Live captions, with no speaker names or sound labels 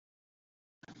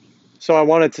So I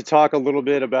wanted to talk a little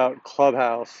bit about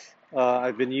Clubhouse.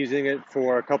 I've been using it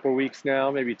for a couple weeks now,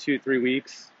 maybe 2, 3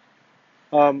 weeks.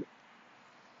 Um,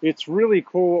 it's really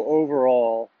cool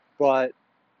overall, but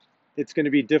it's going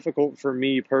to be difficult for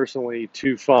me personally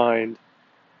to find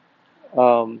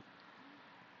um,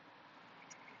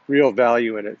 real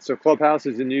value in it. So Clubhouse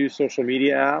is a new social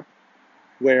media app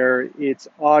where it's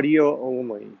audio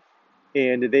only,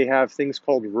 and they have things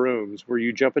called rooms where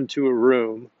you jump into a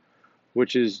room,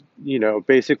 which is,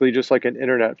 basically just like an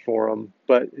internet forum,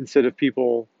 but instead of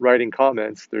people writing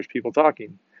comments, there's people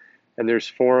talking. And there's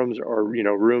forums or,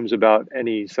 rooms about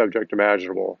any subject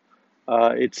imaginable.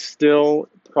 It's still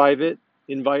private,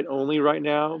 invite only right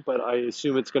now, but I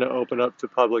assume it's going to open up to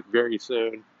public very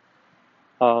soon.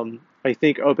 I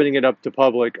think opening it up to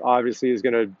public obviously is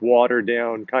going to water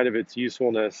down kind of its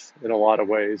usefulness in a lot of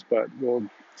ways, but we'll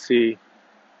see.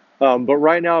 But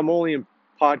right now, I'm only in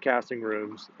podcasting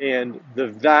rooms, and the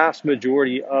vast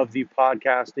majority of the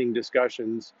podcasting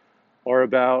discussions are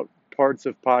about parts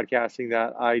of podcasting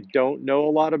that I don't know a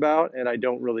lot about and I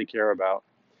don't really care about.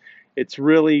 It's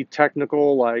really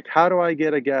technical, like how do I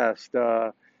get a guest?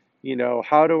 How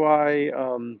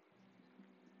do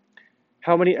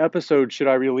how many episodes should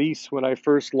I release when I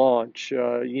first launch?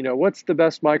 What's the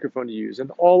best microphone to use?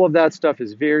 And all of that stuff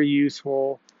is very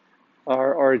useful,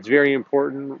 or it's very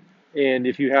important. And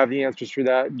if you have the answers for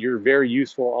that, you're very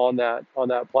useful on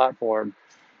that platform.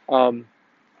 Um,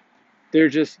 they're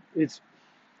just it's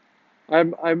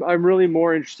I'm really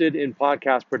more interested in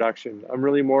podcast production. I'm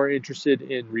really more interested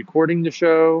in recording the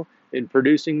show, in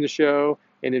producing the show,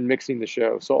 and in mixing the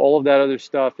show. So all of that other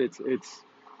stuff, it's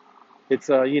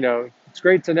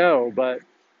great to know, but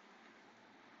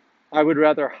I would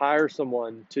rather hire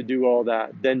someone to do all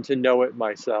that than to know it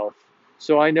myself.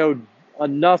 So I know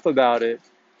enough about it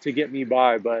to get me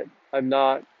by, but I'm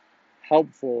not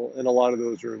helpful in a lot of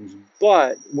those rooms.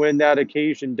 But when that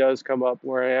occasion does come up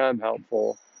where I am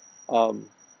helpful, um,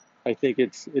 I think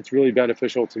it's really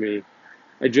beneficial to me.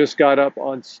 I just got up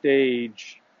on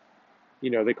stage.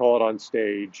 They call it on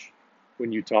stage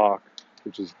when you talk,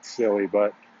 which is silly,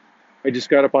 but I just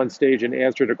got up on stage and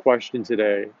answered a question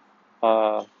today.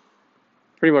 Uh,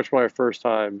 Pretty much my first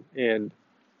time, and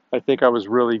I think I was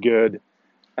really good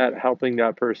at helping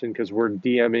that person because we're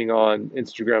DMing on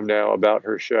Instagram now about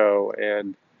her show,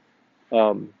 and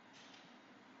um,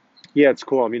 yeah, it's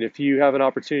cool. I mean, if you have an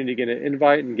opportunity to get an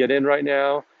invite and get in right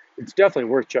now, it's definitely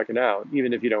worth checking out,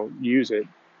 even if you don't use it.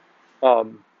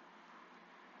 Um,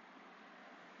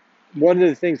 One of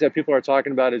the things that people are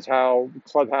talking about is how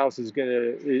Clubhouse is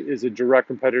a direct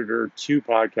competitor to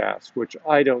podcasts, which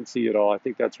I don't see at all. I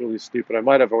think that's really stupid. I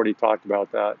might have already talked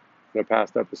about that in a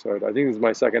past episode. I think this is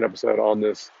my second episode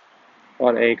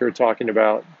on Anchor talking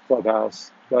about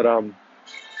Clubhouse, but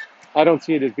I don't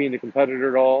see it as being a competitor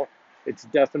at all. It's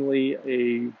definitely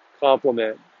a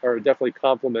complement, or it definitely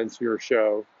complements your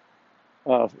show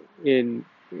uh, in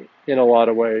in a lot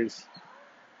of ways.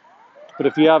 But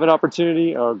if you have an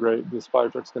opportunity, oh great, this fire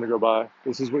truck's going to go by.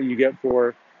 This is what you get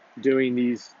for doing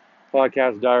these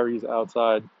podcast diaries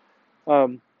outside.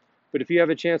 Um, but if you have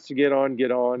a chance to get on,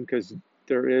 because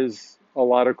there is a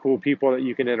lot of cool people that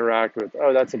you can interact with.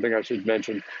 Oh, that's something I should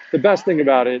mention. The best thing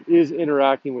about it is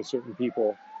interacting with certain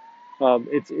people.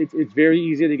 It's very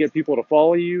easy to get people to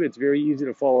follow you. It's very easy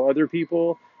to follow other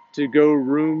people, to go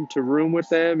room to room with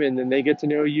them, and then they get to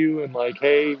know you and like,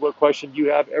 hey, what question do you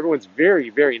have? Everyone's very,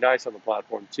 very nice on the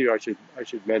platform too. I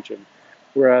should mention,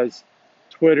 whereas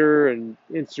Twitter and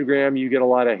Instagram, you get a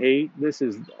lot of hate. This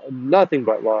is nothing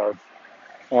but love,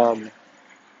 um,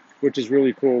 which is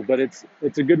really cool. But it's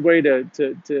a good way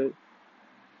to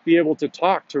be able to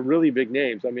talk to really big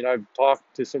names. I mean, I've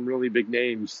talked to some really big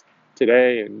names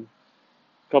today and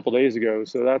couple days ago.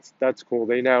 So that's cool.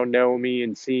 They now know me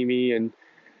and see me. And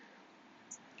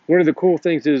one of the cool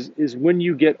things is when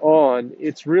you get on,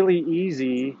 it's really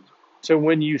easy to,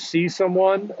 when you see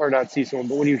someone, or not see someone,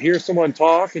 but when you hear someone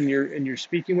talk and you're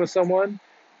speaking with someone,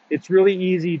 it's really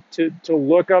easy to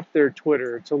look up their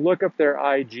Twitter, to look up their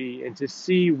IG, and to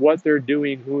see what they're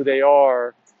doing, who they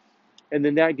are, and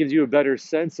then that gives you a better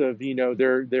sense of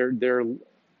their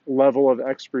level of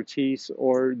expertise,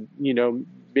 or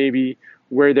maybe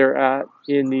where they're at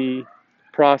in the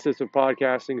process of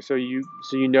podcasting, so you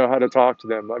know how to talk to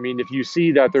them. I mean, if you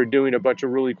see that they're doing a bunch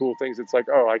of really cool things, it's like,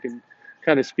 oh, I can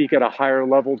kind of speak at a higher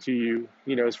level to you,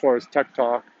 as far as tech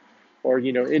talk, or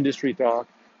industry talk.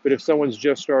 But if someone's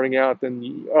just starting out,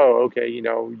 then oh, okay,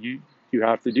 you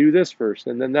have to do this first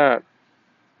and then that.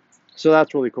 So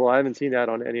that's really cool. I haven't seen that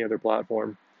on any other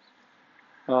platform.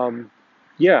 Um,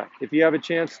 yeah, if you have a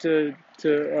chance to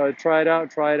try it out,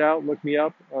 try it out. Look me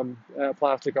up at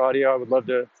Plastic Audio. I would love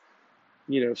to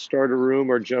start a room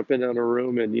or jump in on a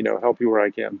room and, help you where I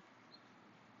can.